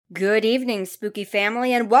Good evening, spooky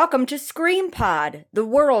family, and welcome to Scream Pod, the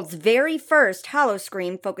world's very first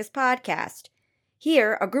Howl-O-Scream focused podcast.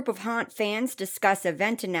 Here, a group of haunt fans discuss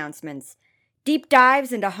event announcements, deep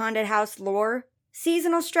dives into haunted house lore,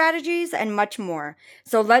 seasonal strategies, and much more.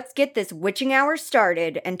 So let's get this witching hour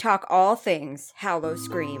started and talk all things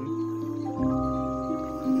Howl-O-Scream. In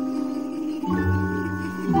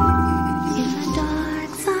the dark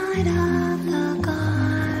side of the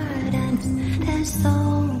gardens, there's so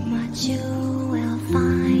much you will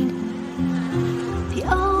find. The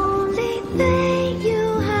only thing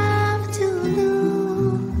you have to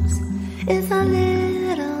lose is a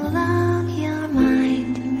little of your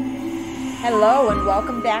mind. Hello and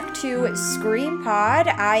welcome back to Scream Pod.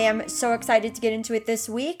 I am so excited to get into it this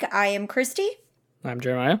week. I am Christy. I'm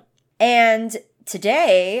Jeremiah. And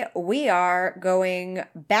today we are going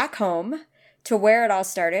back home to where it all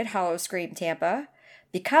started, Howl-O-Scream, Tampa,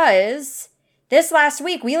 because this last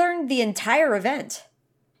week we learned the entire event.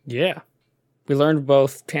 Yeah. We learned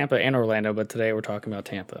both Tampa and Orlando, but today we're talking about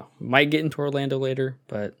Tampa. We might get into Orlando later,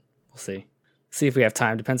 but we'll see. See if we have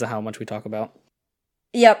time. Depends on how much we talk about.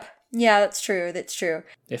 Yep. Yeah, that's true. That's true.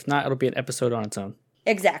 If not, it'll be an episode on its own.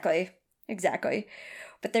 Exactly.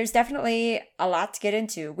 But there's definitely a lot to get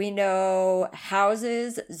into. We know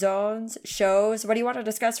houses, zones, shows. What do you want to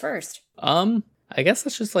discuss first? I guess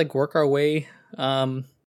let's just work our way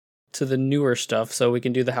to the newer stuff, so we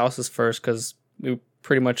can do the houses first because we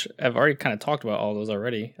pretty much have already kind of talked about all those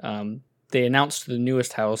already. They announced the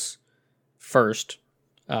newest house first,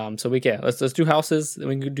 so let's do houses. Then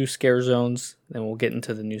we can do scare zones. Then we'll get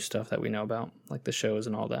into the new stuff that we know about, like the shows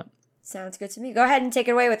and all that. Sounds good to me. Go ahead and take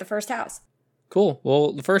it away with the first house. Cool.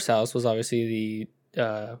 Well, the first house was obviously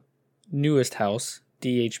the newest house,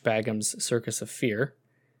 D.H. Bagham's Circus of Fear.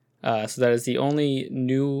 So that is the only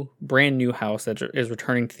brand new house that is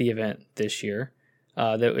returning to the event this year.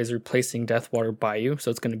 That is replacing Deathwater Bayou. So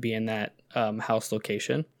it's going to be in that house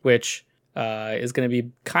location, which is going to be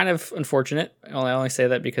kind of unfortunate. I only say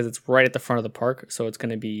that because it's right at the front of the park. So it's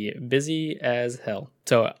going to be busy as hell.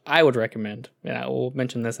 So I would recommend, and I will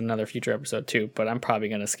mention this in another future episode too, but I'm probably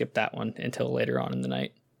going to skip that one until later on in the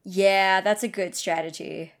night. Yeah, that's a good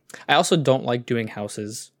strategy. I also don't like doing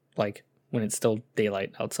houses when it's still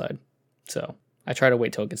daylight outside. So I try to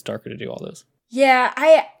wait till it gets darker to do all those.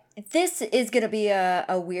 Yeah, this is going to be a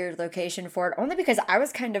weird location for it, only because I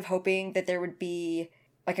was kind of hoping that there would be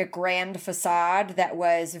a grand facade that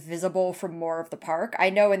was visible from more of the park. I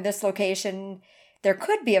know in this location there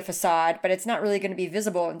could be a facade, but it's not really going to be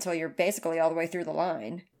visible until you're basically all the way through the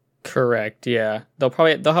line. Correct, yeah. They'll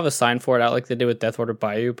have a sign for it out like they did with Deathwater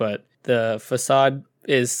Bayou, but the facade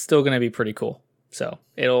is still going to be pretty cool. So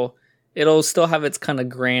it'll still have its kind of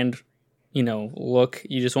grand, look.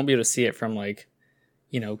 You just won't be able to see it from I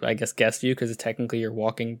guess guest view, because technically you're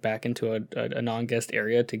walking back into a non-guest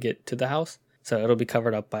area to get to the house. So it'll be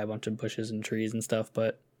covered up by a bunch of bushes and trees and stuff,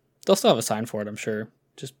 but they'll still have a sign for it, I'm sure.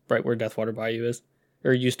 Just right where Deathwater Bayou is,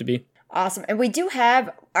 or used to be. Awesome. And we do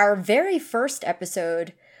have our very first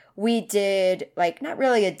episode. We did not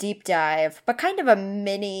really a deep dive, but kind of a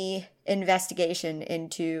mini investigation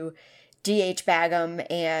into D.H. Bagham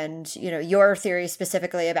and, your theory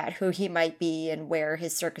specifically about who he might be and where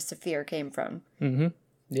his Circus of Fear came from. Mm-hmm.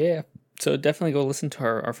 Yeah. So definitely go listen to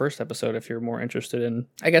our first episode if you're more interested in,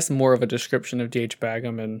 I guess, more of a description of D.H.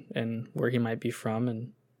 Bagham and where he might be from.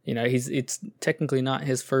 And, it's technically not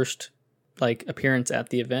his first, appearance at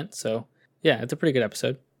the event. So, yeah, it's a pretty good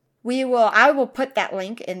episode. I will put that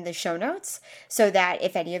link in the show notes so that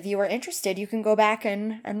if any of you are interested, you can go back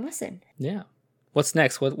and listen. Yeah. What's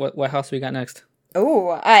next? What house we got next?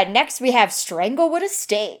 Oh, next we have Stranglewood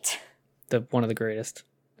Estate. One of the greatest.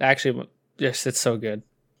 Actually, yes, it's so good.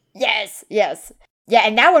 Yes. Yeah,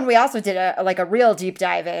 and that one we also did a real deep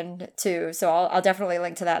dive in too. So I'll definitely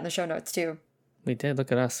link to that in the show notes too. We did.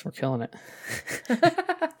 Look at us. We're killing it.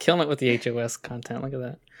 Killing it with the HOS content. Look at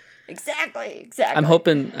that. Exactly.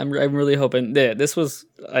 I'm really hoping. Yeah, this was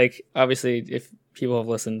obviously if people have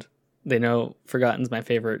listened, they know Forgotten's my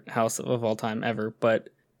favorite house of all time ever, but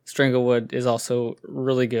Stranglewood is also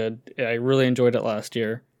really good. I really enjoyed it last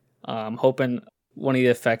year. Hoping one of the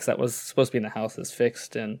effects that was supposed to be in the house is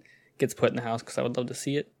fixed and gets put in the house because I would love to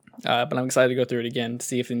see it. But I'm excited to go through it again to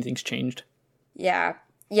see if anything's changed. Yeah,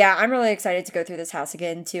 I'm really excited to go through this house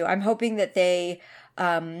again too. I'm hoping that they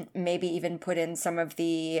maybe even put in some of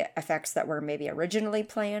the effects that were maybe originally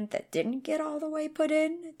planned that didn't get all the way put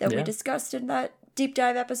in that we discussed in that deep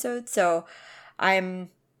dive episode. So I'm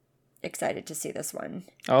excited to see this one.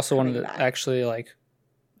 I also wanted to actually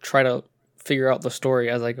try to figure out the story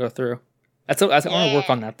as I go through. I want to work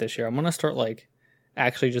on that this year. I'm going to start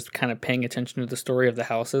actually just kind of paying attention to the story of the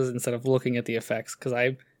houses instead of looking at the effects. Because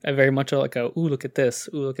I very much like a, ooh, look at this,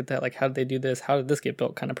 ooh, look at that. Like, how did they do this? How did this get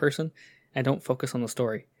built kind of person? I don't focus on the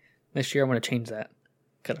story. This year, I'm going to change that.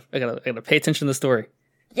 I gotta pay attention to the story.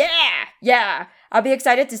 Yeah. I'll be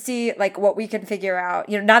excited to see like what we can figure out.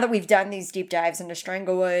 You know, now that we've done these deep dives into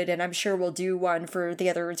Stranglewood, and I'm sure we'll do one for the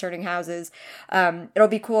other returning houses. It'll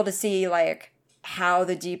be cool to see like how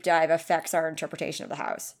the deep dive affects our interpretation of the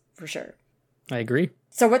house, for sure. I agree.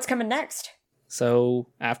 So what's coming next? So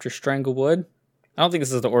after Stranglewood, I don't think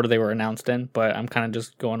this is the order they were announced in, but I'm kind of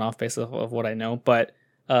just going off based of what I know. But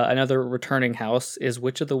another returning house is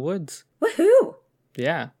Witch of the Woods. Woohoo!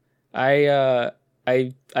 Yeah, I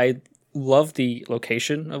love the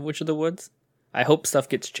location of Witch of the Woods. I hope stuff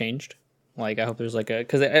gets changed. Like, I hope there's like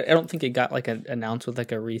because I don't think it got like announced with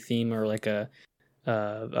like a retheme or like a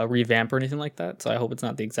revamp or anything like that. So I hope it's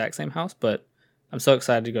not the exact same house, but I'm so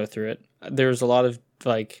excited to go through it. There's a lot of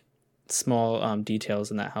like small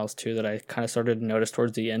details in that house too that I kind of started to notice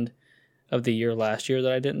towards the end of the year last year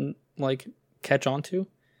that I didn't like catch on to.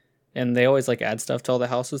 And they always like add stuff to all the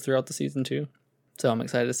houses throughout the season too. So I'm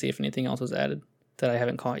excited to see if anything else was added that I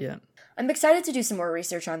haven't caught yet. I'm excited to do some more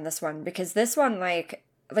research on this one because this one, like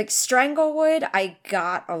Stranglewood, I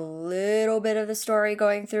got a little bit of the story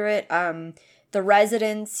going through it. The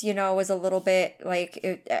Residence, you know, was a little bit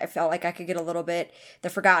like, I felt like I could get a little bit. The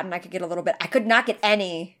Forgotten, I could get a little bit. I could not get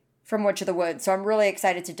any from Witch of the Woods, so I'm really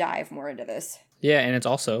excited to dive more into this. Yeah, and it's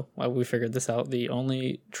also, well, we figured this out, the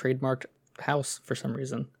only trademarked house for some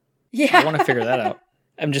reason. Yeah. I want to figure that out.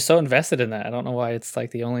 I'm just so invested in that. I don't know why it's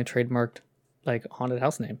like the only trademarked like haunted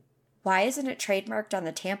house name. Why isn't it trademarked on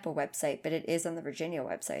the Tampa website, but it is on the Virginia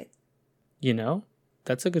website? You know,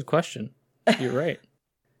 that's a good question. You're right.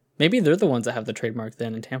 Maybe they're the ones that have the trademark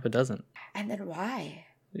then and Tampa doesn't. And then why?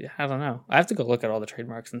 Yeah, I don't know. I have to go look at all the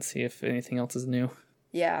trademarks and see if anything else is new.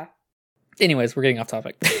 Yeah. Anyways, we're getting off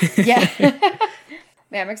topic. Yeah.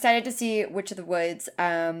 Man, I'm excited to see Witch of the Woods.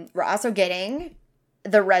 We're also getting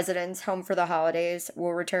The Residence, Home for the Holidays,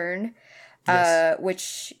 will return. Yes.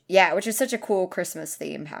 Which is such a cool Christmas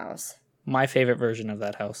theme house. My favorite version of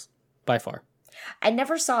that house, by far. I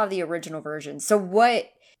never saw the original version. So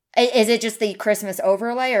what, is it just the Christmas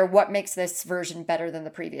overlay, or what makes this version better than the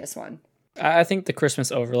previous one? I think the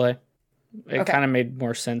Christmas overlay. It Okay. kind of made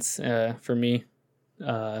more sense for me.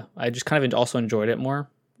 I just kind of also enjoyed it more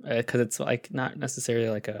because it's like not necessarily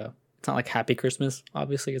like it's not like Happy Christmas,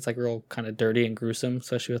 obviously. It's like real kind of dirty and gruesome,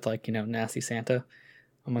 especially with like, you know, Nasty Santa.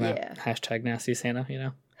 I'm going to hashtag Nasty Santa, you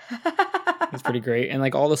know. It's pretty great. And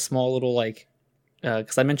like all the small little like,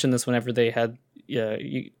 because I mentioned this whenever they had,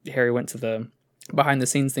 Harry went to the behind the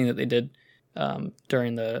scenes thing that they did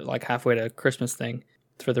during the like halfway to Christmas thing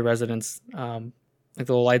for the residents, like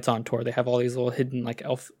the little lights on tour. They have all these little hidden like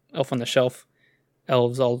elf on the shelf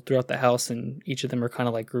elves all throughout the house, and each of them are kind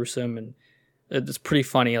of like gruesome, and it's pretty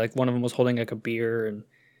funny. Like one of them was holding like a beer, and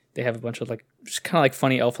they have a bunch of like just kind of like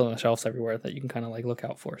funny elf on the shelves everywhere that you can kind of like look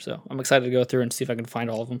out for. So I'm excited to go through and see if I can find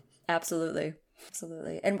all of them. Absolutely.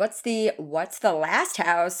 And what's the last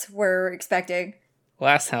house we're expecting?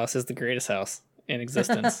 Last house is the greatest house in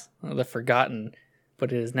existence, the Forgotten,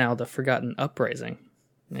 but it is now the Forgotten Uprising.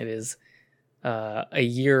 It is a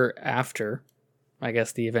year after, I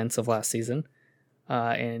guess, the events of last season.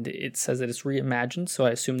 And it says that it's reimagined, so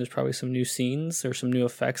I assume there's probably some new scenes or some new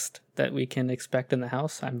effects that we can expect in the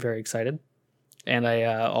house. I'm very excited. And I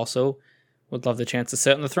also would love the chance to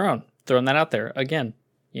sit on the throne. Throwing that out there. Again,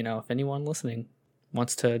 you know, if anyone listening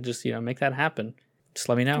wants to just, you know, make that happen, just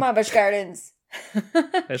let me know. Come on, Busch Gardens.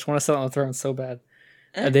 I just want to sit on the throne so bad.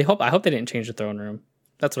 I hope they didn't change the throne room.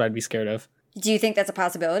 That's what I'd be scared of. Do you think that's a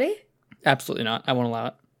possibility? Absolutely not. I won't allow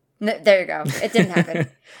it. No, there you go. It didn't happen.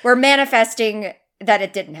 We're manifesting that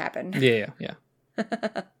it didn't happen. Yeah.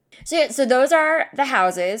 So those are the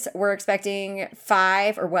houses. We're expecting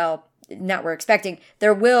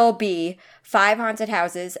there will be 5 haunted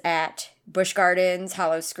houses at Busch Gardens,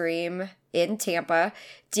 Howl-O-Scream in Tampa,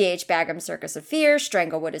 D.H. Bagham's Circus of Fear,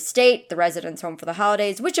 Stranglewood Estate, The Residence Home for the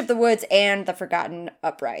Holidays, Witch of the Woods, and The Forgotten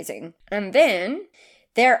Uprising. And then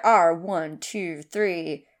there are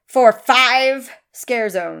 5 scare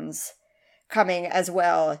zones coming as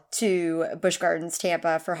well to Busch Gardens,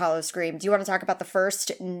 Tampa for Howl-O-Scream. Do you want to talk about the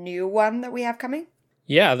first new one that we have coming?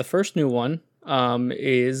 Yeah, the first new one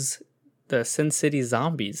is the Sin City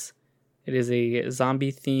Zombies. It is a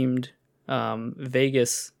zombie-themed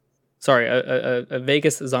Vegas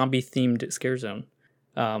zombie-themed scare zone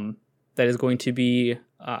that is going to be,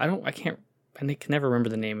 I can never remember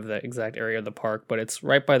the name of the exact area of the park, but it's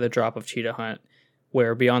right by the drop of Cheetah Hunt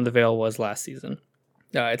where Beyond the Veil was last season.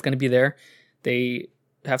 It's going to be there. They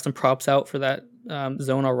have some props out for that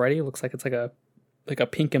zone already. It looks like it's like a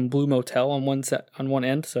pink and blue motel on one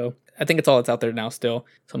end. So I think it's all that's out there now still.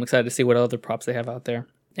 So I'm excited to see what other props they have out there.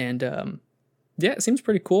 And yeah, it seems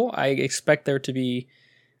pretty cool. I expect there to be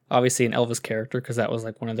obviously an Elvis character because that was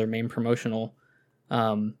like one of their main promotional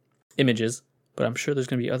images. But I'm sure there's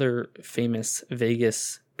going to be other famous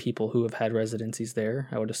Vegas people who have had residencies there,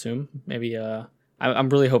 I would assume. Maybe I'm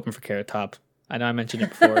really hoping for Carrot Top. I know I mentioned it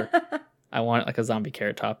before. I want like a zombie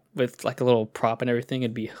Carrot Top with like a little prop and everything.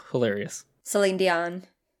 It'd be hilarious. Celine Dion.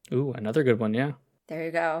 Ooh, another good one, yeah. There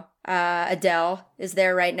you go. Adele is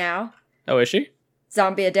there right now. Oh, is she?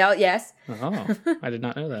 Zombie Adele, yes. Oh, I did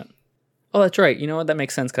not know that. Oh, that's right. You know what? That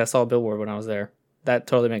makes sense because I saw a billboard when I was there. That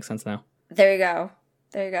totally makes sense now. There you go.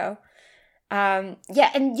 There you go.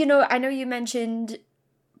 Yeah, and you know, I know you mentioned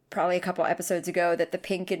probably a couple episodes ago that the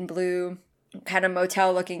pink and blue kind of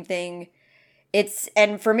motel looking thing,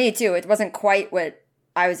 and for me too, it wasn't quite what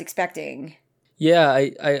I was expecting. Yeah,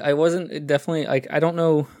 I wasn't definitely like, I don't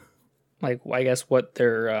know, like, I guess what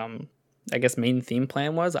their, I guess main theme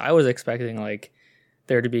plan was. I was expecting like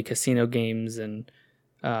there to be casino games and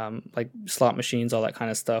like slot machines, all that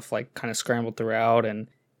kind of stuff, like kind of scrambled throughout, and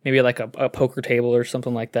maybe like a poker table or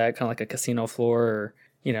something like that, kind of like a casino floor or,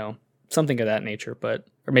 you know, something of that nature. But,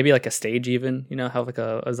 or maybe like a stage even, you know, have like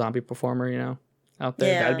a zombie performer, you know, out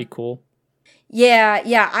there. Yeah. That'd be cool.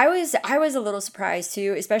 Yeah, I was a little surprised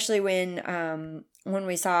too, especially when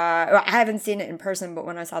we saw, well, I haven't seen it in person, but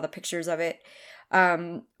when I saw the pictures of it.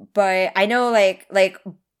 But I know like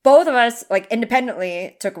both of us, like,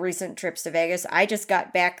 independently took recent trips to Vegas. I just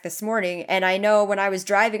got back this morning, and I know when I was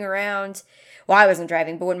driving around, well, I wasn't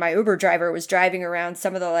driving, but when my Uber driver was driving around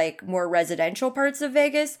some of the, like, more residential parts of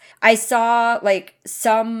Vegas, I saw, like,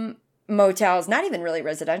 some motels, not even really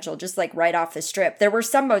residential, just, like, right off the strip. There were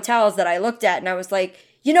some motels that I looked at, and I was like,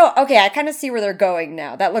 you know, okay, I kind of see where they're going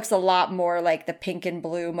now. That looks a lot more like the pink and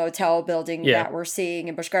blue motel building that we're seeing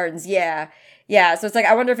in Busch Gardens. Yeah. So it's like,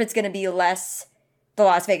 I wonder if it's going to be less the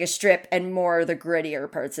Las Vegas Strip and more the grittier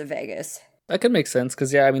parts of Vegas. That could make sense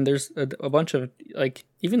because, yeah, I mean, there's a bunch of, like,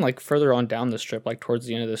 even like further on down the strip, like towards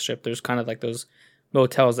the end of the strip, there's kind of like those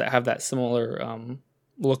motels that have that similar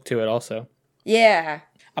look to it also. Yeah.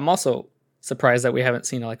 I'm also surprised that we haven't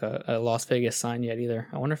seen like a Las Vegas sign yet either.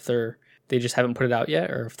 I wonder if they just haven't put it out yet,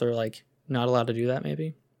 or if they're like not allowed to do that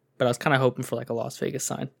maybe. But I was kind of hoping for like a Las Vegas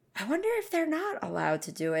sign. I wonder if they're not allowed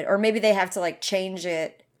to do it, or maybe they have to like change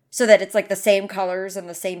it so that it's like the same colors and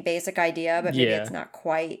the same basic idea, but maybe it's not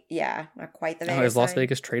quite, not quite the Vegas is Las sign.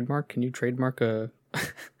 Vegas trademark? Can you trademark a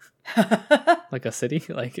like a city?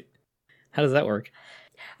 Like, how does that work?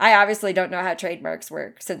 I obviously don't know how trademarks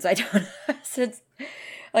work since I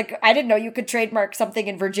didn't know you could trademark something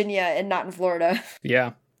in Virginia and not in Florida.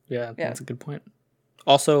 Yeah, that's a good point.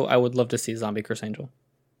 Also, I would love to see Zombie Criss Angel.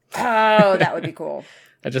 Oh, that would be cool.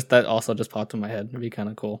 That also just popped in my head. It'd be kind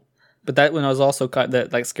of cool. But that one was also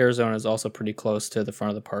that like scare zone is also pretty close to the front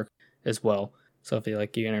of the park as well. So if you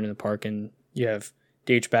enter in the park and you have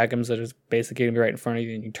DH Bagham's that is basically gonna be right in front of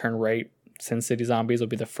you, and you turn right, Sin City Zombies will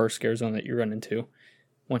be the first scare zone that you run into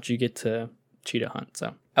once you get to Cheetah Hunt.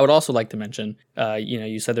 So I would also like to mention,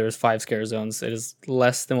 you said there was 5 scare zones. It is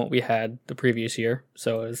less than what we had the previous year,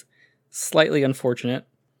 so it is slightly unfortunate.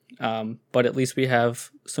 But at least we have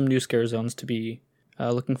some new scare zones to be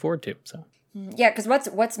looking forward to. So yeah, because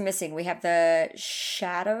what's missing? We have the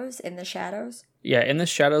shadows in the shadows. Yeah, In the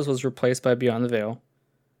Shadows was replaced by Beyond the Veil.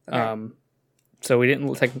 Okay. So we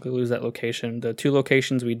didn't technically lose that location. The 2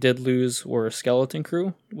 locations we did lose were Skeleton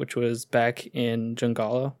Crew, which was back in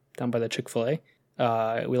Jungala, down by the Chick-fil-A.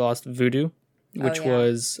 We lost Voodoo, which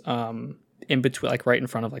was in between, like right in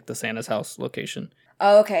front of like the Santa's house location.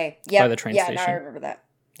 Oh, okay. Yeah. By the train station. Yeah, now I remember that.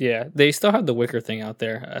 Yeah, they still have the wicker thing out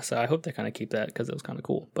there, so I hope they kind of keep that because it was kind of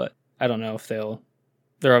cool. But I don't know if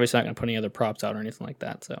they're obviously not going to put any other props out or anything like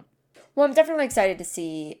that. So, well, I'm definitely excited to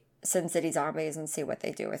see Sin City Zombies and see what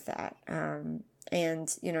they do with that.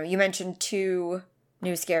 And you mentioned 2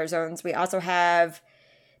 new scare zones. We also have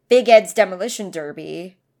Big Ed's Demolition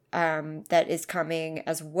Derby that is coming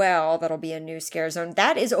as well. That'll be a new scare zone.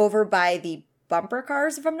 That is over by the bumper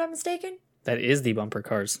cars, if I'm not mistaken. That is the bumper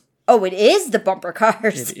cars. Oh, it is the bumper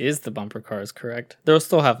cars. It is the bumper cars, correct. They'll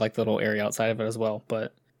still have like the little area outside of it as well,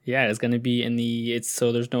 but yeah, it's going to be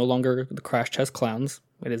so there's no longer the Crash Test Clowns.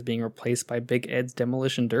 It is being replaced by Big Ed's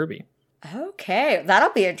Demolition Derby. Okay,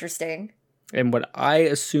 that'll be interesting. And what I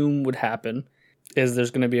assume would happen is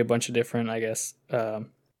there's going to be a bunch of different, I guess,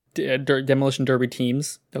 Demolition Derby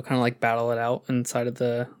teams. They'll kind of like battle it out inside of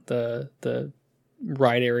the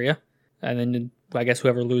ride area, and then I guess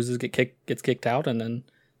whoever loses gets kicked out, and then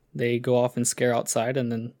they go off and scare outside,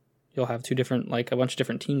 and then you'll have two different, like a bunch of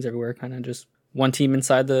different teams everywhere, kind of just one team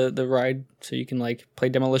inside the ride, so you can like play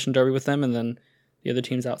Demolition Derby with them, and then the other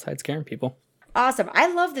team's outside scaring people. Awesome. I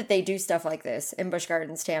love that they do stuff like this in Busch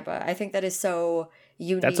Gardens, Tampa. I think that is so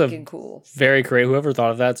unique and cool. Very great. Whoever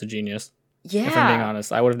thought of that's a genius. Yeah. If I'm being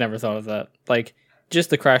honest, I would have never thought of that. Like, just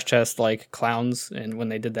the crash test, like clowns, and when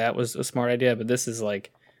they did that was a smart idea, but this is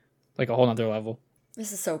like a whole nother level.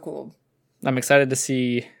 This is so cool. I'm excited to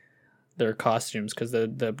see their costumes, because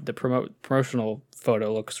the promotional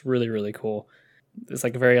photo looks really, really cool. It's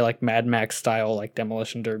like a very like Mad Max style, like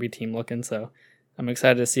Demolition Derby team looking, so I'm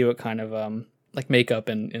excited to see what kind of like makeup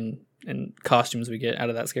and costumes we get out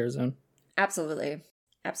of that scare zone. Absolutely.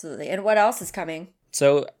 Absolutely. And what else is coming?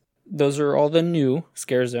 So those are all the new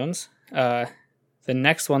scare zones. The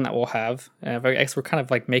next one that we'll have, and I guess we're kind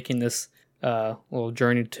of like making this little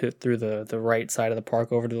journey through the right side of the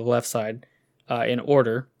park over to the left side in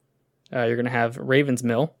order. You're going to have Raven's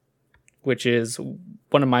Mill, which is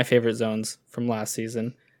one of my favorite zones from last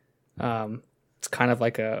season. It's kind of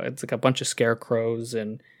like a bunch of scarecrows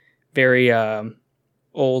and very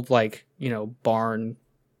old, like, barn,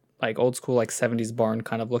 like old school, like 70s barn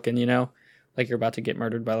kind of looking, like you're about to get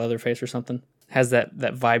murdered by Leatherface or something. Has that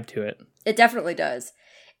vibe to it. It definitely does.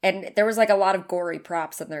 And there was like a lot of gory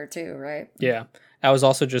props in there too, right? Yeah. I was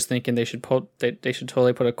also just thinking they should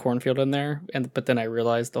totally put a cornfield in there, but then I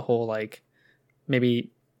realized the whole, like,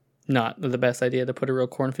 maybe not the best idea to put a real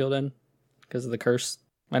cornfield in because of the curse.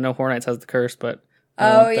 I know Horror Nights has the curse, but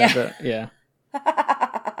yeah.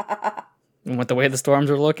 And with the way the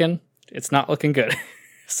storms are looking, it's not looking good.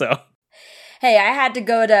 So, hey, I had to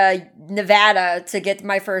go to Nevada to get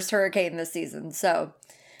my first hurricane this season, so.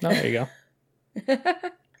 Oh, there you go.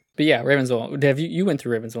 But yeah, Ravensville. Have you went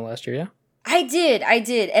through Ravensville last year? Yeah, I did,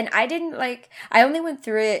 and I didn't like. I only went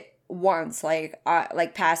through it once, like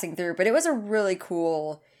passing through, but it was a really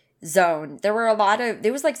cool zone. There were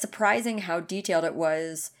it was like surprising how detailed it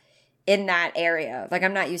was in that area. Like,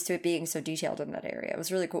 I'm not used to it being so detailed in that area. It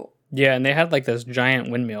was really cool. Yeah, and they had like this giant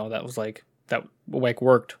windmill that was like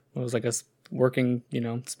worked. It was like a working,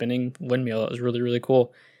 spinning windmill. It was really, really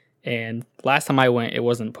cool. And last time I went, it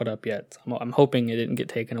wasn't put up yet. I'm hoping it didn't get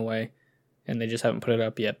taken away, and they just haven't put it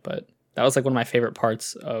up yet. But that was like one of my favorite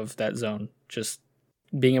parts of that zone, just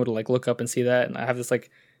being able to like look up and see that. And I have this I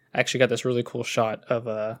actually got this really cool shot of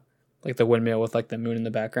like the windmill with like the moon in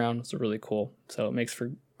the background. It's really cool. So it makes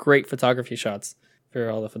for great photography shots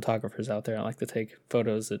for all the photographers out there. I like to take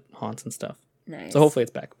photos at haunts and stuff. Nice. So hopefully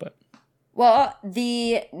it's back, but. Well,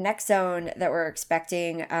 the next zone that we're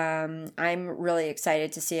expecting, I'm really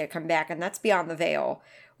excited to see it come back, and that's Beyond the Veil,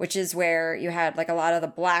 which is where you had like a lot of the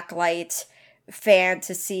blacklight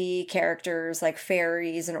fantasy characters like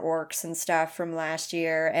fairies and orcs and stuff from last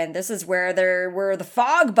year, and this is where there were the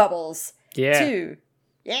fog bubbles too.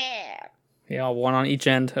 Yeah, one on each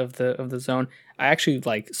end of the zone. I actually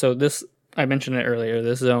I mentioned it earlier,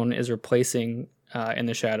 this zone is replacing In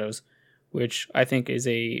the Shadows, which I think is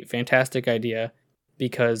a fantastic idea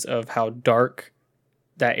because of how dark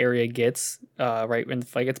that area gets. Right when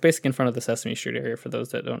it's basically in front of the Sesame Street area. For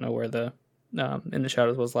those that don't know where the In the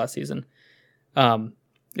Shadows was last season,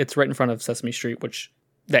 it's right in front of Sesame Street, which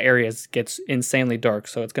the area gets insanely dark.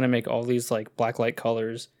 So it's going to make all these like black light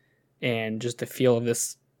colors and just the feel of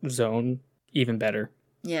this zone even better.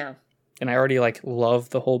 Yeah, and I already like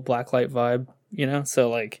love the whole black light vibe, So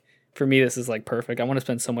like. For me, this is like perfect. I want to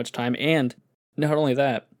spend so much time, and not only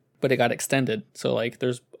that, but it got extended. So like,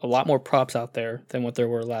 there's a lot more props out there than what there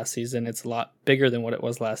were last season. It's a lot bigger than what it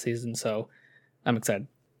was last season. So I'm excited.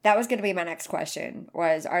 That was going to be my next question,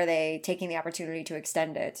 was are they taking the opportunity to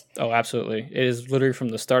extend it? Oh, absolutely. It is literally from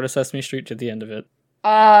the start of Sesame Street to the end of it.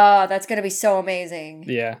 Oh, that's going to be so amazing.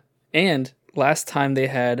 Yeah. And last time they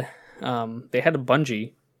had a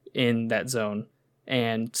bungee in that zone.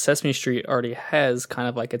 And Sesame Street already has kind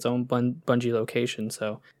of like its own bungee location,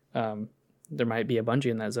 so there might be a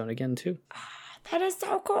bungee in that zone again too. That is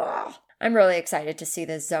so cool. I'm really excited to see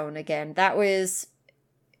this zone again. That was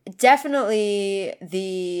definitely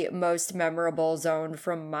the most memorable zone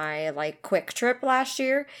from my like quick trip last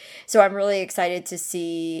year. So I'm really excited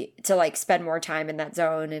to like spend more time in that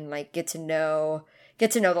zone and like get to know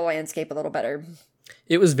the landscape a little better.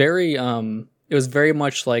 It was very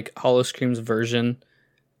much like Howl-O-Scream's version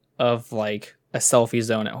of like a selfie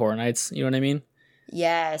zone at Horror Nights. You know what I mean?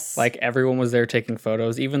 Yes. Like everyone was there taking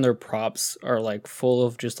photos. Even their props are like full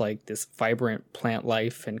of just like this vibrant plant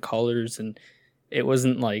life and colors. And it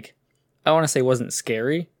wasn't like, I want to say it wasn't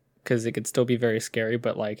scary because it could still be very scary,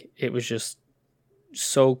 but like it was just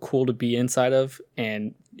so cool to be inside of.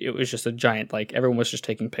 And it was just a giant, like everyone was just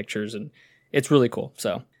taking pictures and it's really cool.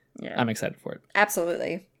 So yeah. I'm excited for it.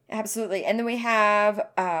 Absolutely. Absolutely. And then we have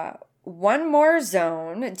one more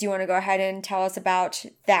zone. Do you want to go ahead and tell us about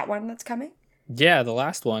that one that's coming? Yeah, the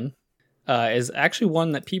last one is actually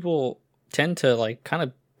one that people tend to like kind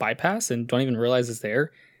of bypass and don't even realize is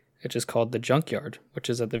there. It's just called the Junkyard, which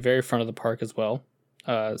is at the very front of the park as well.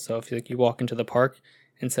 So if you walk into the park,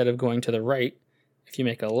 instead of going to the right, if you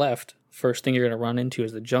make a left, first thing you're going to run into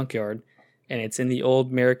is the Junkyard, and it's in the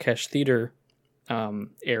old Marrakesh Theater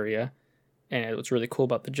area. And what's really cool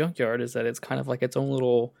about the Junkyard is that it's kind of like its own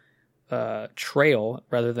little trail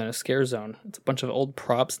rather than a scare zone. It's a bunch of old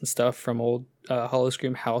props and stuff from old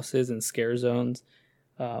Howl-O-Scream houses and scare zones.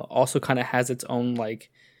 Also kind of has its own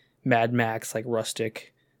like Mad Max, like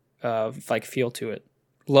rustic like feel to it.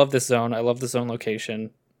 Love this zone. I love the zone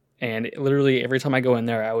location. And literally every time I go in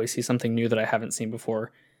there, I always see something new that I haven't seen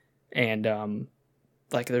before. And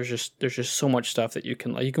like there's just so much stuff that you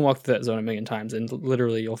can walk through that zone a million times, and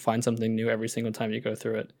literally you'll find something new every single time you go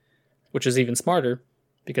through it, which is even smarter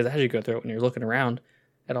because as you go through it, when you're looking around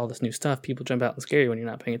at all this new stuff, people jump out and scare you when you're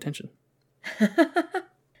not paying attention.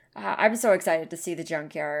 I'm so excited to see the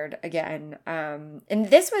Junkyard again. And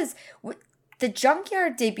this was... The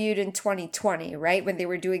Junkyard debuted in 2020, right? When they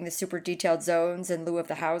were doing the super detailed zones in lieu of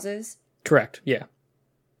the houses? Correct, yeah.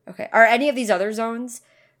 Okay. Are any of these other zones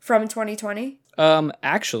from 2020?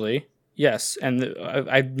 Actually, yes. And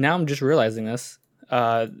now I'm just realizing this.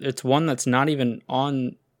 It's one that's not even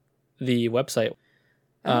on the website.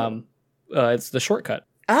 It's the Shortcut.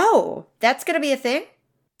 Oh, that's going to be a thing?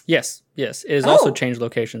 Yes. It has also changed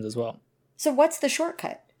locations as well. So what's the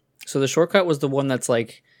Shortcut? So the Shortcut was the one that's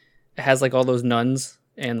like, it has like all those nuns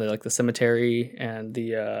and the cemetery and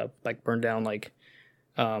the like burned down like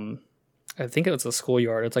I think it's a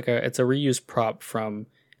schoolyard. It's a reused prop from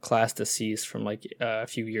Class Deceased from like a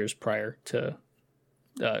few years prior to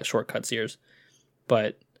Shortcut's years.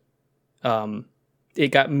 But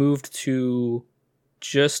it got moved to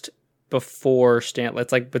just before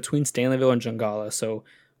it's like between Stanleyville and Jungala, so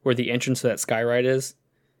where the entrance to that sky ride is,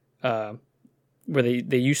 where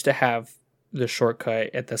they used to have the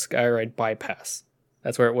Shortcut at the Skyride bypass.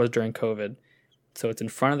 That's where it was during COVID. So it's in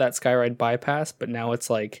front of that Skyride bypass, but now it's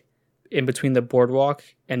like in between the boardwalk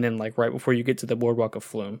and then like right before you get to the boardwalk of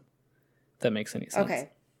Flume. If that makes any sense. Okay.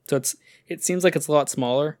 So it seems like it's a lot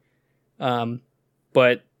smaller,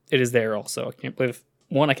 but it is there also. I can't believe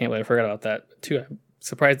I forgot about that. Two, I'm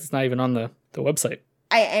surprised it's not even on the website.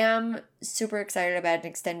 I am super excited about an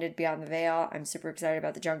extended Beyond the Veil. I'm super excited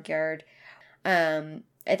about the Junkyard.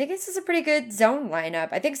 I think this is a pretty good zone lineup.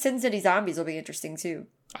 I think Sin City Zombies will be interesting too.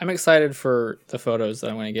 I'm excited for the photos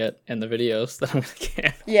that I'm going to get and the videos that I'm going to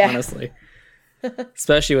get, yeah. Honestly.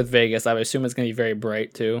 Especially with Vegas. I would assume it's going to be very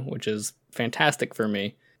bright too, which is fantastic for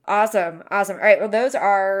me. Awesome. All right, well, those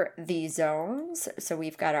are the zones. So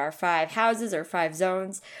we've got our 5 houses or 5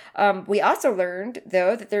 zones. We also learned,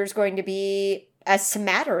 though, that there's going to be a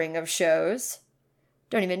smattering of shows.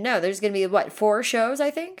 Don't even know. There's going to be, 4 shows,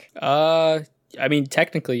 I think? I mean,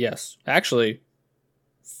 technically, yes. Actually,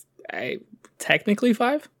 technically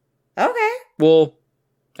 5? Okay. Well,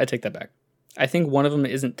 I take that back. I think one of them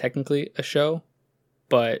isn't technically a show,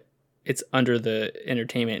 but it's under the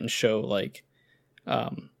entertainment and show, like,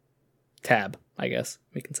 tab, I guess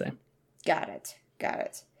we can say. Got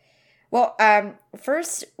it. Well,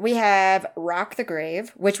 first we have Rock the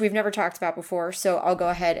Grave, which we've never talked about before, so I'll go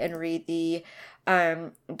ahead and read the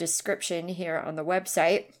description here on the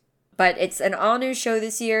website. But it's an all-new show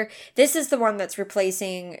this year. This is the one that's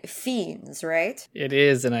replacing Fiends, right? It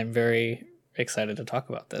is, and I'm very excited to talk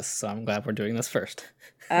about this, so I'm glad we're doing this first.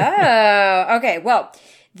 Oh, okay. Well,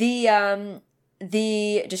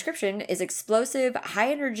 the description is explosive,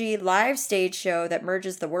 high-energy live stage show that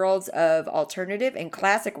merges the worlds of alternative and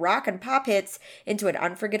classic rock and pop hits into an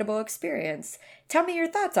unforgettable experience. Tell me your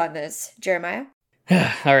thoughts on this, Jeremiah.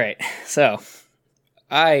 All right. So,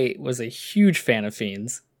 I was a huge fan of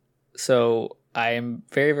Fiends. So I am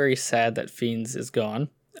very, very sad that Fiends is gone.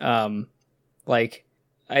 I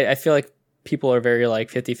feel like people are very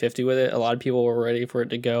 50-50 with it. A lot of people were ready for it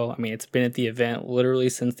to go. I mean, it's been at the event literally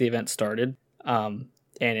since the event started. And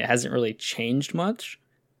it hasn't really changed much.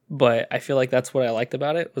 But I feel like that's what I liked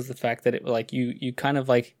about it, was the fact that it you kind of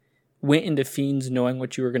went into Fiends knowing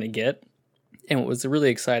what you were going to get. And what was really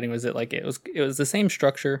exciting was that it was the same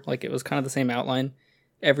structure, it was kind of the same outline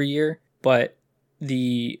every year, but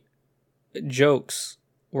the jokes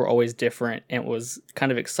were always different, and it was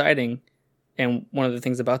kind of exciting. And one of the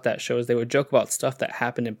things about that show is they would joke about stuff that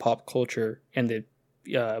happened in pop culture in the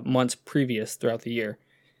months previous throughout the year.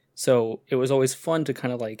 So it was always fun to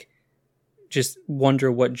kind of just wonder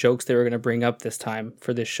what jokes they were going to bring up this time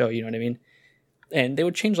for this show, you know what I mean? And they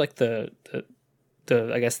would change the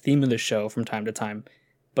I guess, theme of the show from time to time.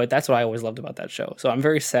 But that's what I always loved about that show. So I'm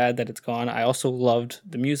very sad that it's gone. I also loved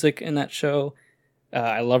the music in that show.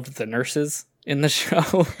 I loved the nurses in the show.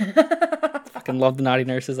 Fucking love the naughty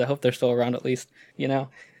nurses. I hope they're still around at least, you know?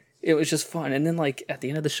 It was just fun. And then, like, at the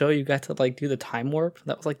end of the show, you got to, like, do the time warp.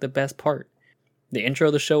 That was, like, the best part. The intro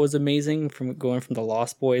of the show was amazing, from going from the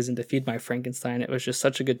Lost Boys into Feed My Frankenstein. It was just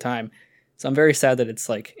such a good time. So I'm very sad that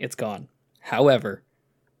it's gone. However,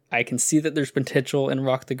 I can see that there's potential in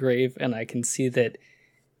Rock the Grave, and I can see that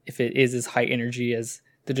if it is as high energy as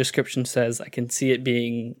the description says, I can see it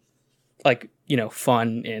being, like, you know,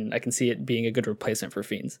 fun, and I can see it being a good replacement for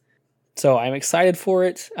Fiends. So I'm excited for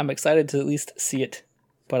it. I'm excited to at least see it,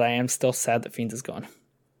 but I am still sad that Fiends is gone.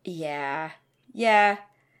 Yeah. Yeah.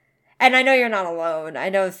 And I know you're not alone. I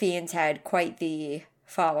know Fiends had quite the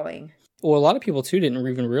following. Well, a lot of people, too, didn't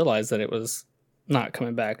even realize that it was not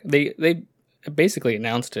coming back. They basically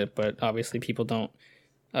announced it, but obviously people don't,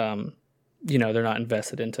 you know, they're not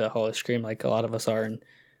invested into Howl-O-Scream like a lot of us are. And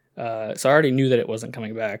so I already knew that it wasn't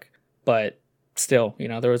coming back. But still, you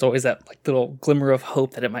know, there was always that, like, little glimmer of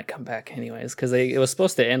hope that it might come back anyways. Because it was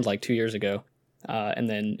supposed to end, like, 2 years ago. And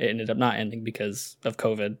then it ended up not ending because of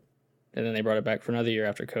COVID. And then they brought it back for another year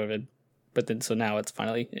after COVID. But then, so now it's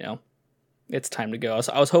finally, you know, it's time to go.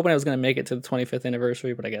 So I was hoping I was going to make it to the 25th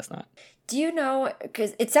anniversary, but I guess not. Do you know,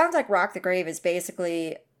 because it sounds like Rock the Grave is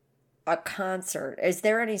basically a concert. Is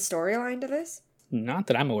there any storyline to this? Not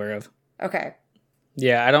that I'm aware of. Okay.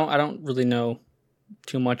 Yeah, I don't really know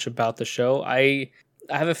too much about the show. I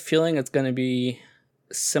have a feeling it's going to be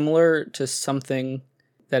similar to something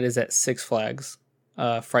that is at Six Flags,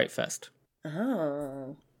 Fright Fest.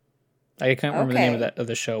 Oh. I can't remember the name of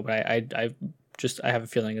the show, but I have a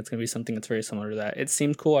feeling it's going to be something that's very similar to that. It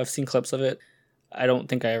seemed cool. I've seen clips of it. I don't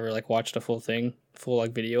think I ever, like, watched a full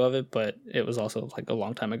like video of it, but it was also, like, a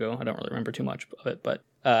long time ago. I don't really remember too much of it, but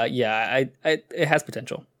yeah, it has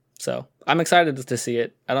potential. So I'm excited to see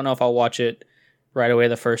it. I don't know if I'll watch it right away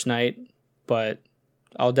the first night, but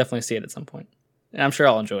I'll definitely see it at some point, and I'm sure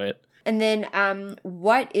I'll enjoy it. And then,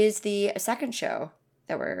 what is the second show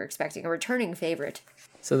that we're expecting? A returning favorite.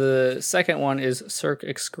 So the second one is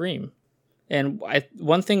Howl-O-Scream. And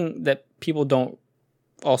one thing that people don't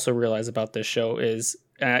also realize about this show is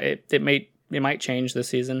it might change this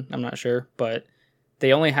season. I'm not sure, but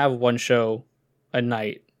they only have one show a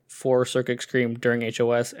night for Howl-O-Scream during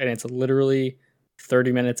HOS, and it's literally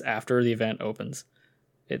 30 minutes after the event opens.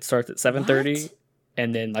 It starts at 7:30,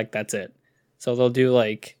 and then, like, that's it. So they'll do,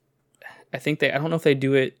 like, I don't know if they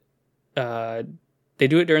do it. They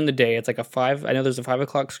do it during the day. It's like I know there's a 5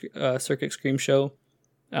 o'clock Howl-O-Scream show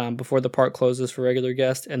before the park closes for regular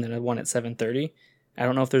guests, and then one at 7:30. I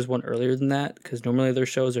don't know if there's one earlier than that, because normally their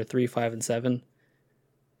shows are 3, 5, and 7.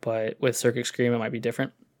 But with Howl-O-Scream, it might be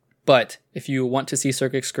different. But if you want to see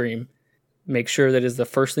Howl-O-Scream, make sure that is the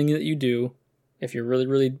first thing that you do. If you're really,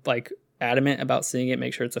 really, like, adamant about seeing it,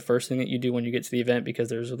 make sure it's the first thing that you do when you get to the event, because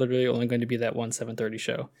there's literally only going to be that one 7:30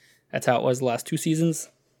 show. That's how it was the last 2 seasons.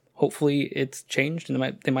 Hopefully it's changed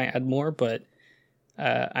and they might add more, but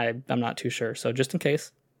I'm not too sure. So just in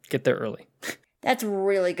case, get there early. That's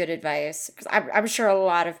really good advice, because I'm sure a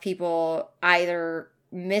lot of people either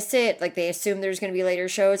miss it, like they assume there's going to be later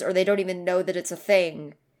shows, or they don't even know that it's a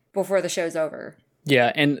thing before the show's over.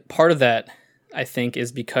 Yeah, and part of that, I think,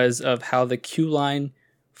 is because of how the queue line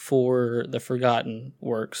for The Forgotten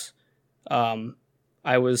works.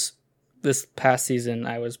 This past season,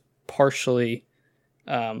 I was partially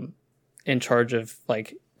in charge of,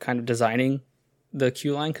 like, kind of designing the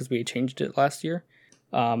queue line, because we changed it last year.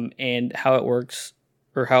 And how it works,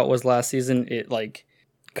 or how it was last season, it, like,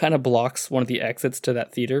 kind of blocks one of the exits to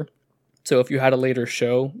that theater. So if you had a later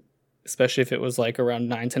show, especially if it was, like, around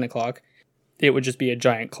 9, 10 o'clock, it would just be a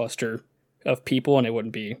giant cluster of people, and it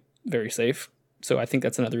wouldn't be very safe. So I think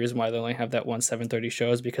that's another reason why they only have that one 7:30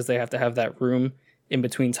 show, is because they have to have that room in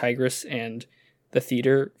between Tigress and the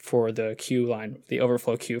theater for the queue line, the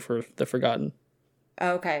overflow queue for The Forgotten.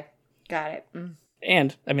 Okay, got it. Mm.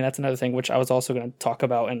 And, I mean, that's another thing which I was also going to talk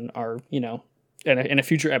about in our, in a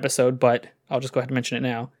future episode, but I'll just go ahead and mention it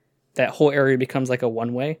now. That whole area becomes like a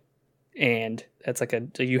one-way, and it's like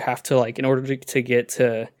you have to, like, in order to get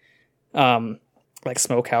to, like,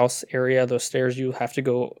 Smokehouse area, those stairs, you have to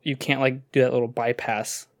go, you can't, like, do that little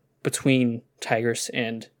bypass between Tigress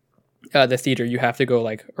and the theater. You have to go,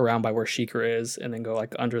 like, around by where Sheikah is, and then go,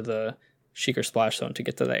 like, under the Sheikah splash zone to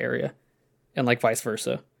get to that area, and, like, vice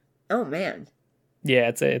versa. Oh, man.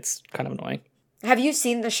 Yeah, it's kind of annoying. Have you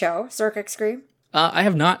seen the show, Howl-O-Scream? I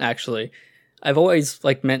have not, actually. I've always,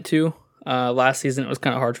 like, meant to. Last season, it was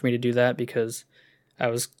kind of hard for me to do that because I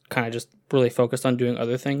was kind of just really focused on doing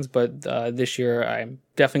other things. But this year, I'm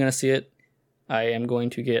definitely going to see it. I am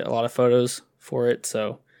going to get a lot of photos for it,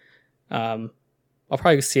 so I'll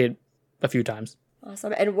probably see it a few times.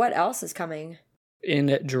 Awesome. And what else is coming? In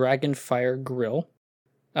Dragonfire Grill.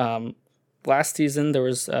 Last season, there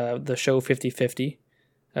was the show 50/50.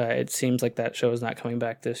 It seems like that show is not coming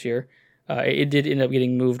back this year. It did end up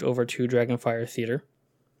getting moved over to Dragonfire Theater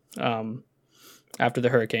after the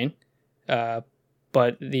hurricane.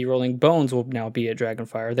 But the Rolling Bones will now be at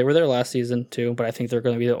Dragonfire. They were there last season too, but I think they're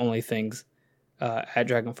going to be the only things at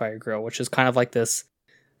Dragonfire Grill, which is kind of like this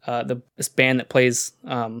band that plays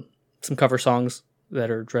some cover songs that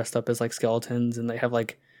are dressed up as like skeletons, and they have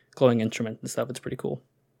like glowing instruments and stuff. It's pretty cool.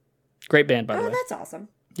 Great band, by the way. Oh, that's awesome.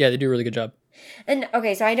 Yeah, they do a really good job. And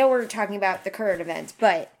okay, so I know we're talking about the current events,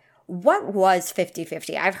 but what was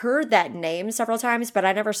 50/50? I've heard that name several times, but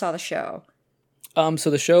I never saw the show. So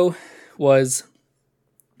the show was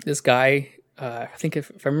this guy, I think if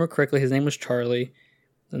I remember correctly, his name was Charlie,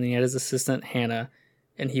 and he had his assistant Hannah,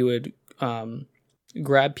 and he would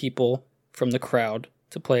grab people from the crowd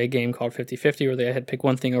to play a game called 50/50, where they had to pick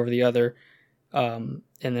one thing over the other, and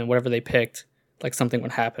then whatever they picked, like something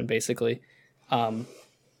would happen, basically.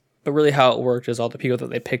 But really how it worked is all the people that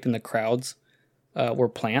they picked in the crowds were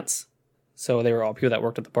plants, so they were all people that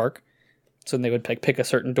worked at the park. So then they would pick a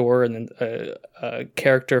certain door, and then a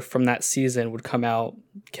character from that season would come out,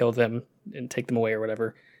 kill them, and take them away or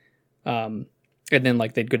whatever. And then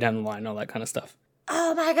like they'd go down the line and all that kind of stuff.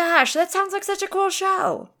 Oh my gosh, that sounds like such a cool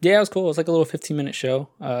show. Yeah, it was cool. It was like a little 15-minute show.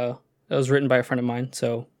 It was written by a friend of mine,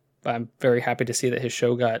 so I'm very happy to see that his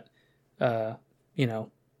show got,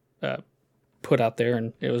 put out there,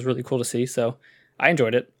 and it was really cool to see. So I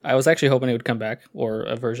enjoyed it. I was actually hoping it would come back, or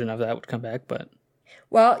a version of that would come back, but...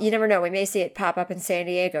 Well, you never know. We may see it pop up in San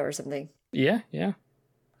Diego or something. Yeah.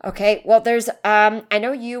 Okay, well, there's, I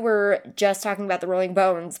know you were just talking about the Rolling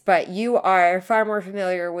Bones, but you are far more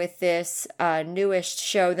familiar with this newest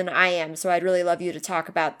show than I am, so I'd really love you to talk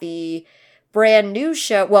about the brand new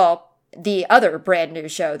show, well, the other brand new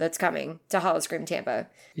show that's coming to Howl-O-Scream Tampa.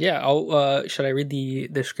 Yeah, should I read the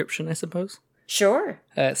description, I suppose? Sure.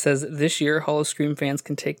 It says, this year, Howl-O-Scream fans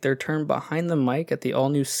can take their turn behind the mic at the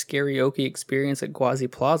all-new Karaoke experience at Gwazi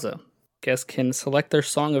Plaza. Guests can select their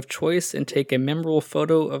song of choice and take a memorable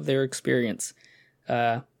photo of their experience.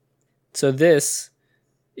 So this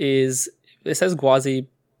is, it says Gwazi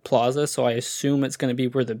Plaza, so I assume it's going to be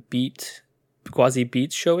where the Gwazi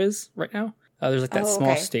Beats show is right now. There's like that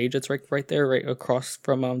small stage that's right there, right across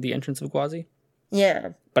from the entrance of Gwazi.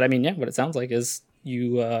 Yeah. But I mean, yeah, what it sounds like is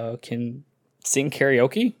you can sing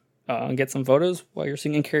karaoke and get some photos while you're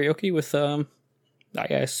singing karaoke with, I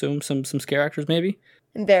assume, some scare actors maybe.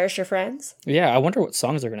 Embarrass your friends? Yeah, I wonder what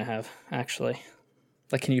songs they're going to have, actually.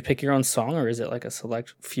 Like, can you pick your own song, or is it like a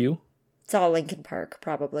select few? It's all Linkin Park,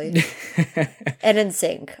 probably. And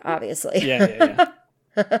NSYNC, obviously. Yeah.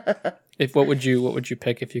 What would you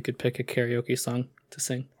pick if you could pick a karaoke song to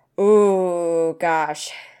sing? Ooh,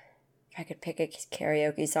 gosh. If I could pick a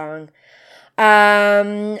karaoke song.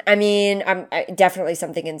 I mean, I'm definitely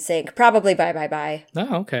something in sync. Probably Bye Bye Bye.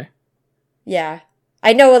 Oh, okay. Yeah.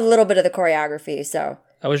 I know a little bit of the choreography, so.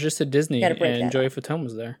 I was just at Disney and Joey Fatone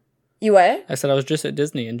was there. You what? I said I was just at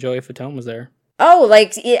Disney and Joey Fatone was there. Oh,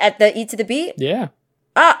 like at the Eat to the Beat? Yeah.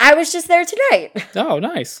 Oh, I was just there tonight. Oh,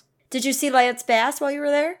 nice. Did you see Lance Bass while you were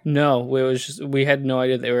there? No, we had no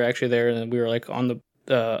idea they were actually there, and we were like on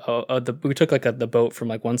we took like the boat from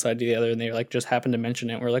like one side to the other, and they like just happened to mention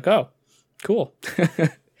it. And we're like, oh, cool.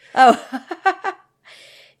 Oh.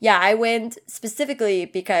 Yeah, I went specifically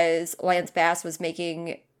because Lance Bass was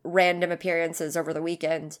making random appearances over the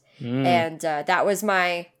weekend, and that was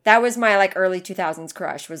my like early 2000s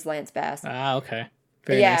crush was Lance Bass. Ah, okay.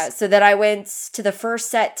 Very nice. So then I went to the first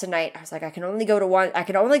set tonight. I was like, I can only go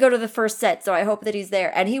to the first set, so I hope that he's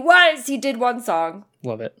there. And he did one song.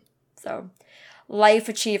 Love it. So, life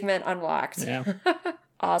achievement unlocked. Yeah.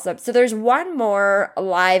 Awesome. So there's one more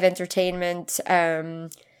live entertainment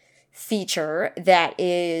feature that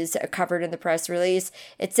is covered in the press release.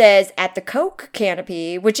 It says at the Coke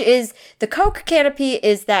Canopy, the Coke Canopy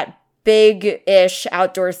is that big-ish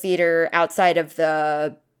outdoor theater outside of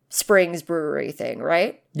the Springs Brewery thing,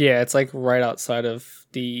 right? Yeah, it's like right outside of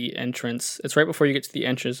the entrance. It's right before you get to the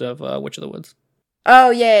entrance of Witch of the Woods. Oh,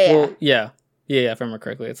 yeah. Well, yeah, if I remember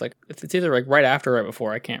correctly. It's either like right after or right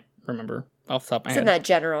before. I can't remember off the top of my head. It's in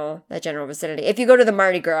that general vicinity. If you go to the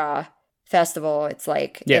Mardi Gras festival, it's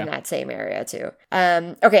like in that same area too.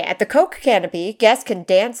 Okay, at the Coke Canopy, guests can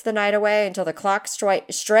dance the night away until the clock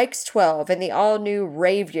strikes 12 in the all-new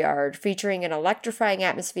Rave Yard, featuring an electrifying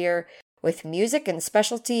atmosphere with music and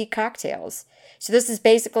specialty cocktails. So this is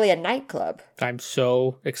basically a nightclub. I'm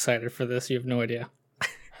so excited for this. You have no idea.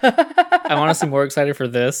 I'm honestly more excited for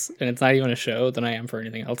this, and it's not even a show, than I am for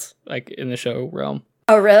anything else, like in the show realm.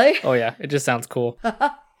 Oh, really? Oh yeah, it just sounds cool.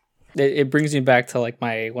 It brings me back to like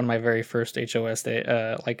one of my very first HOS day,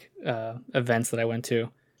 events that I went to.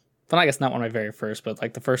 Well, I guess not one of my very first, but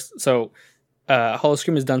like the first. So,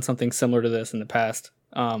 Howl-O-Scream has done something similar to this in the past,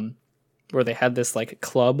 where they had this like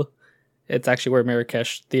club. It's actually where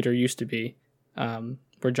Marrakesh Theater used to be,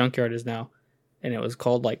 where Junkyard is now, and it was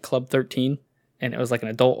called like Club 13. And it was like an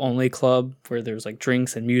adult-only club where there was like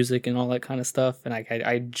drinks and music and all that kind of stuff. And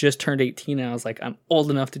I just turned 18 and I was like, I'm old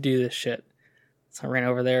enough to do this shit. So I ran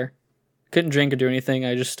over there. Couldn't drink or do anything.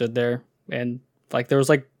 I just stood there. And like there was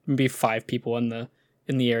like maybe 5 people in the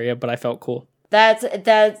area, but I felt cool.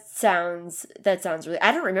 That sounds really...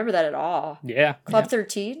 I don't remember that at all. Yeah. Club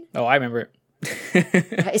 13? Oh, I remember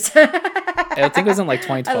it. Nice. I think it was in like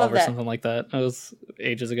 2012 or that. something like that. It was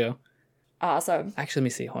ages ago. Awesome. Actually, let me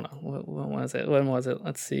see. Hold on. When was it? When was it?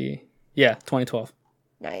 Let's see. Yeah, 2012.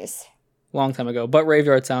 Nice. Long time ago. But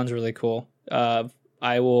Raveyard sounds really cool.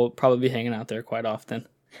 I will probably be hanging out there quite often.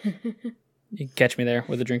 You can catch me there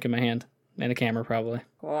with a drink in my hand and a camera, probably.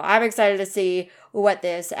 Well, I'm excited to see what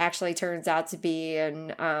this actually turns out to be.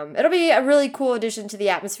 And it'll be a really cool addition to the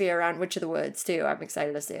atmosphere around Witch of the Woods, too. I'm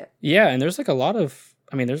excited to see it. Yeah, and there's like there's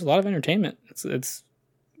a lot of entertainment. It's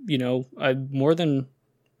more than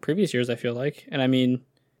previous years, I feel like. And I mean,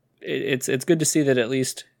 it's good to see that at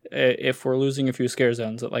least if we're losing a few scare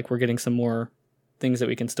zones, that like we're getting some more things that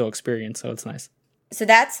we can still experience. So it's nice. So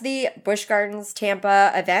that's the Busch Gardens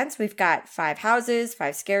Tampa events. We've got 5 houses,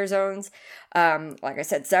 5 scare zones. Like I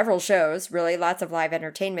said, several shows, really lots of live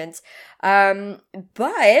entertainments.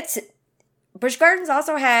 But Busch Gardens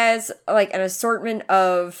also has like an assortment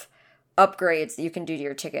of upgrades that you can do to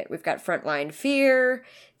your ticket. We've got Frontline Fear.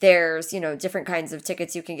 There's, different kinds of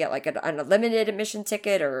tickets you can get, like an unlimited admission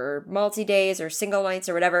ticket or multi-days or single nights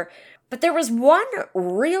or whatever. But there was one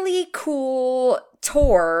really cool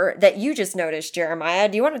tour that you just noticed, Jeremiah.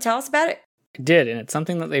 Do you want to tell us about it? I did, and it's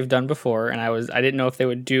something that they've done before, and I didn't know if they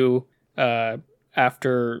would do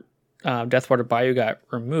after Deathwater Bayou got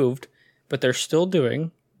removed, but they're still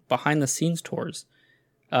doing behind-the-scenes tours.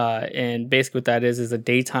 And basically what that is a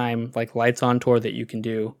daytime like lights on tour that you can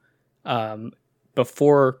do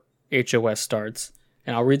before HOS starts.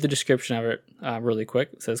 And I'll read the description of it really quick.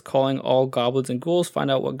 It says, calling all goblins and ghouls,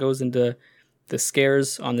 find out what goes into the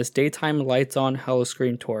scares on this daytime lights on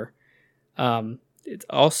Howl-O-Scream tour. It's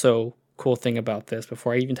also cool thing about this,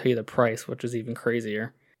 before I even tell you the price, which is even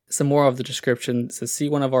crazier. Some more of the description says, see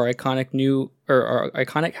one of our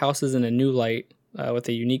iconic houses in a new light with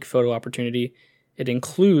a unique photo opportunity. It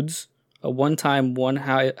includes a one-time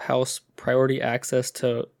house priority access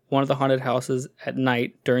to one of the haunted houses at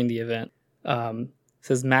night during the event. It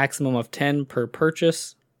says maximum of 10 per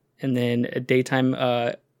purchase, and then a daytime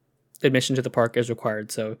admission to the park is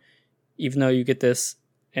required. So even though you get this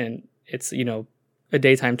and it's, a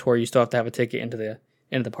daytime tour, you still have to have a ticket into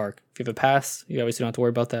the park. If you have a pass, you obviously don't have to worry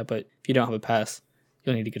about that, but if you don't have a pass,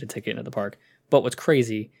 you'll need to get a ticket into the park. But what's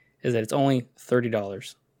crazy is that it's only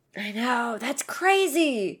 $30. I know, that's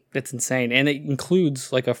crazy. It's insane, and it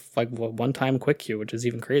includes like a one-time quick queue, which is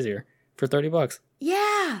even crazier, for $30.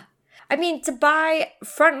 Yeah, I mean, to buy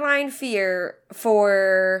Frontline Fear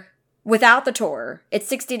without the tour,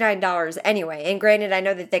 it's $69 anyway. And granted, I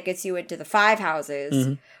know that gets you into the 5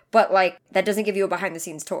 houses, but like that doesn't give you a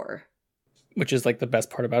behind-the-scenes tour, which is like the best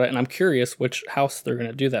part about it. And I'm curious which house they're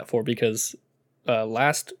going to do that for, because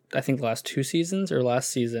last 2 seasons or last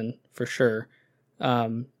season for sure.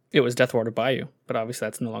 It was Deathwater Bayou, but obviously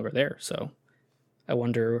that's no longer there. So I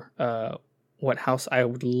wonder what house. I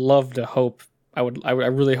would love to hope. I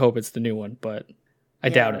really hope it's the new one, but I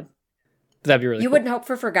doubt it. But that'd be really cool. You wouldn't hope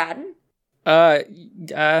for Forgotten? But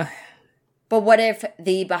what if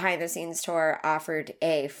the behind-the-scenes tour offered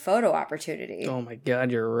a photo opportunity? Oh my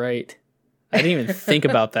God, you're right. I didn't even think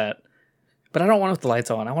about that. But I don't want it with the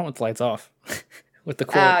lights on. I want it with the lights off. With the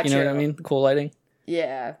cool, you know what I mean? The cool lighting.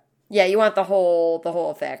 Yeah. Yeah, you want the whole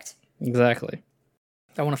effect. Exactly.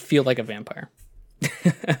 I want to feel like a vampire.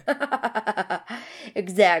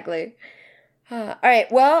 Exactly. All right.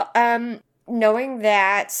 Well, knowing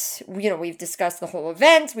that we've discussed the whole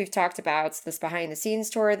event, we've talked about this behind the scenes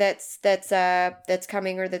tour that's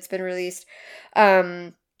coming or that's been released.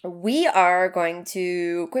 We are going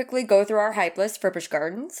to quickly go through our hype list for Busch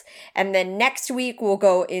Gardens, and then next week we'll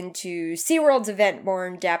go into SeaWorld's event more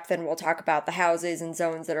in depth, and we'll talk about the houses and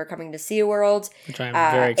zones that are coming to SeaWorld. Which I'm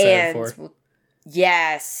very excited for.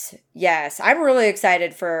 Yes. I'm really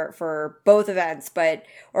excited for both events, but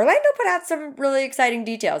Orlando put out some really exciting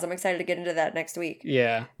details. I'm excited to get into that next week.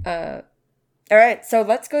 Yeah. All right, so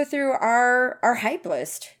let's go through our hype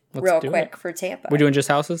list real quick for Tampa. We're doing just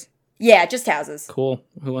houses? Yeah, just houses. Cool.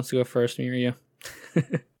 Who wants to go first, me or you?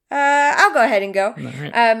 I'll go ahead and go. All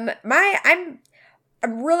right.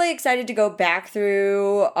 I'm really excited to go back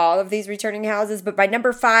through all of these returning houses, but by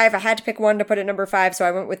number 5, I had to pick one to put at number 5, so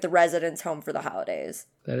I went with the Residence Home for the Holidays.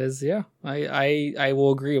 That is, yeah. I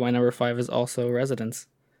will agree. My number 5 is also Residence.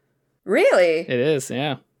 Really? It is,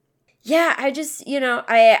 yeah. Yeah, I just,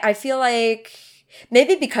 I feel like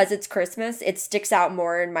maybe because it's Christmas, it sticks out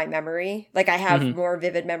more in my memory. Like I have more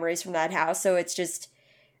vivid memories from that house, so it's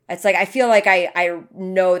like I feel like I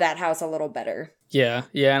know that house a little better. Yeah,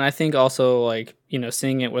 and I think also, like,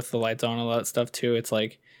 seeing it with the lights on and all that stuff too, it's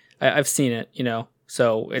like, I've seen it,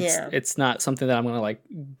 so it's not something that I'm going to, like,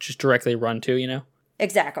 just directly run to,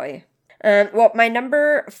 Exactly. Well, my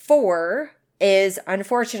number 4 is,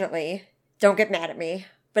 unfortunately, don't get mad at me,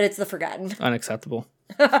 but it's The Forgotten. Unacceptable.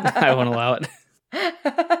 I won't allow it.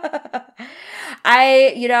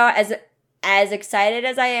 As excited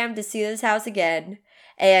as I am to see this house again,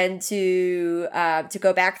 and to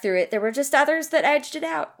go back through it, there were just others that edged it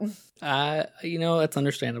out. That's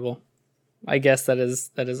understandable. I guess that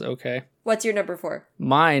is okay. What's your number 4?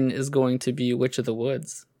 Mine is going to be Witch of the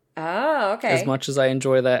Woods. Oh, okay. As much as I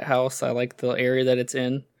enjoy that house, I like the area that it's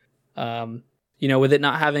in. With it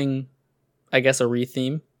not having, I guess, a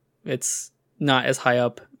retheme, it's not as high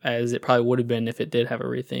up as it probably would have been if it did have a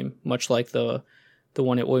retheme, much like the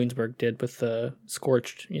one at Williamsburg did with the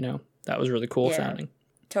Scorched, that was really cool sounding.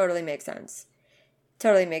 Totally makes sense.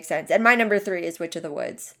 And my number 3 is Witch of the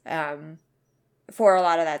Woods. For a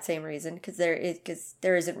lot of that same reason, because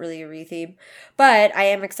there isn't really a retheme. But I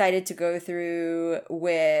am excited to go through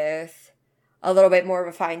with a little bit more of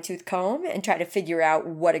a fine-tooth comb and try to figure out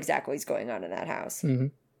what exactly is going on in that house. Mm-hmm.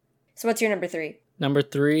 So what's your number 3? Number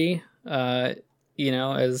 3, as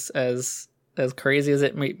crazy as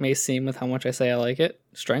it may seem with how much I say I like it,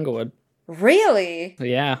 Stranglewood. Really?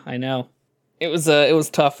 Yeah, I know. It was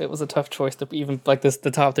tough. It was a tough choice to even, like, this.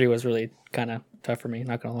 The top 3 was really kind of tough for me.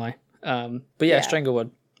 Not gonna lie. But yeah,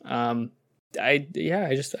 Stranglewood. I'm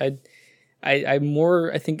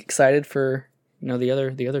more, I think, excited for the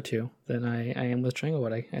other 2 than I am with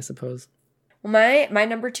Stranglewood. I suppose. Well, my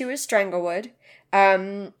number 2 is Stranglewood.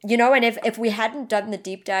 And if we hadn't done the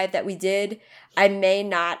deep dive that we did, I may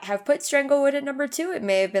not have put Stranglewood at number 2. It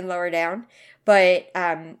may have been lower down. But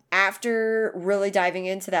after really diving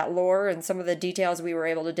into that lore and some of the details we were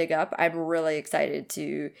able to dig up, I'm really excited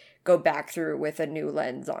to go back through with a new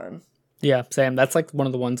lens on. Yeah, same. That's like one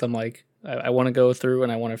of the ones I'm like, I want to go through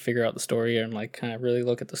and I want to figure out the story and like kind of really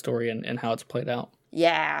look at the story and how it's played out.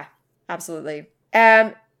 Yeah, absolutely.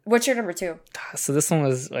 What's your number 2? So this one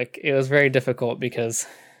was like, it was very difficult because,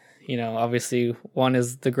 obviously one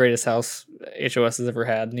is the greatest house HOS has ever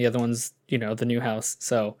had and the other one's, the new house.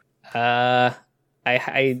 So I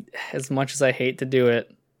as much as I hate to do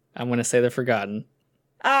it, I'm going to say The Forgotten.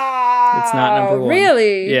 It's not number 1.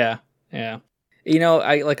 Really? Yeah.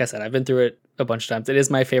 Like I said, I've been through it a bunch of times. It is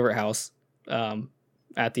my favorite house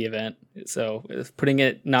at the event. So putting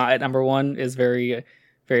it not at number 1 is very,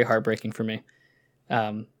 very heartbreaking for me.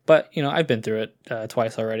 But, I've been through it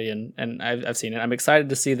twice already and I've seen it. I'm excited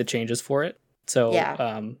to see the changes for it. So,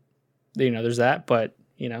 there's that. But,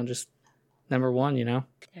 just number 1,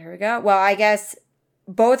 There we go. Well, I guess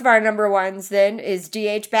both of our number 1s then is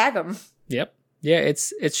D.H. Bagham. Yep. Yeah,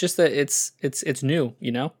 it's just that it's new,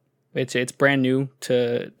 It's brand new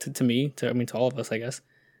to me, to all of us, I guess.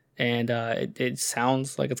 And it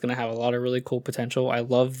sounds like it's going to have a lot of really cool potential. I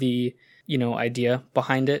love the, idea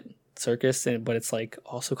behind it, circus, but it's like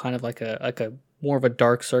also kind of like a more of a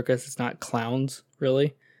dark circus. It's not clowns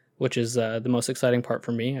really, which is the most exciting part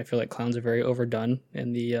for me. I feel like clowns are very overdone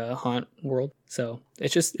in the haunt world. So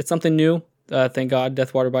it's something new. Thank God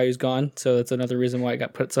Deathwater Bayou's gone. So that's another reason why it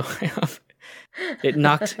got put so high up. It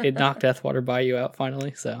knocked Deathwater Bayou out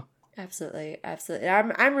finally. So absolutely.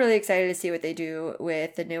 I'm really excited to see what they do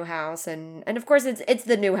with the new house, and of course it's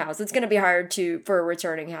the new house. It's going to be hard for a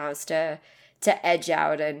returning house to edge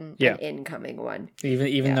out an incoming one.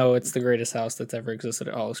 Even though it's the greatest house that's ever existed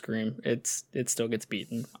at Howl-O-Scream, it still gets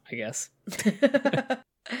beaten, I guess.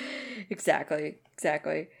 Exactly.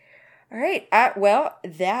 All right. Well,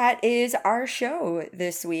 that is our show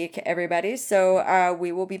this week, everybody. So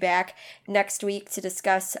we will be back next week to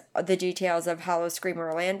discuss the details of Howl-O-Scream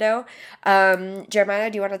Orlando.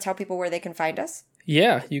 Jeremiah, do you want to tell people where they can find us?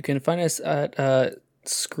 Yeah, you can find us at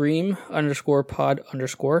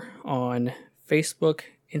Scream_pod_ on Facebook,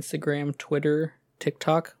 Instagram, Twitter,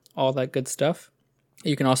 TikTok, all that good stuff.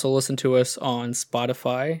 You can also listen to us on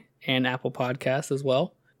Spotify and Apple Podcasts as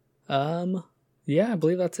well. Yeah, I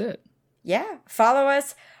believe that's it. Yeah. Follow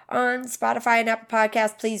us on Spotify and Apple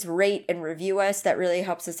Podcasts. Please rate and review us. That really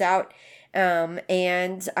helps us out.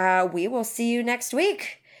 And we will see you next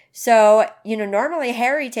week. So, normally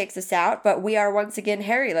Harry takes us out, but we are once again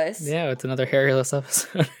Harryless. Yeah, it's another Harryless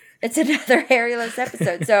episode. It's another Harryless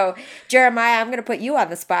episode. So, Jeremiah, I'm going to put you on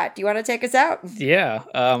the spot. Do you want to take us out? Yeah.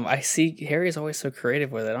 I see Harry's always so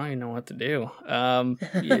creative with it. I don't even know what to do.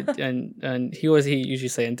 And he usually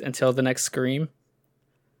say until the next scream.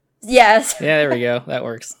 Yes. Yeah, there we go. That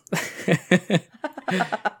works.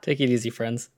 Take it easy, friends.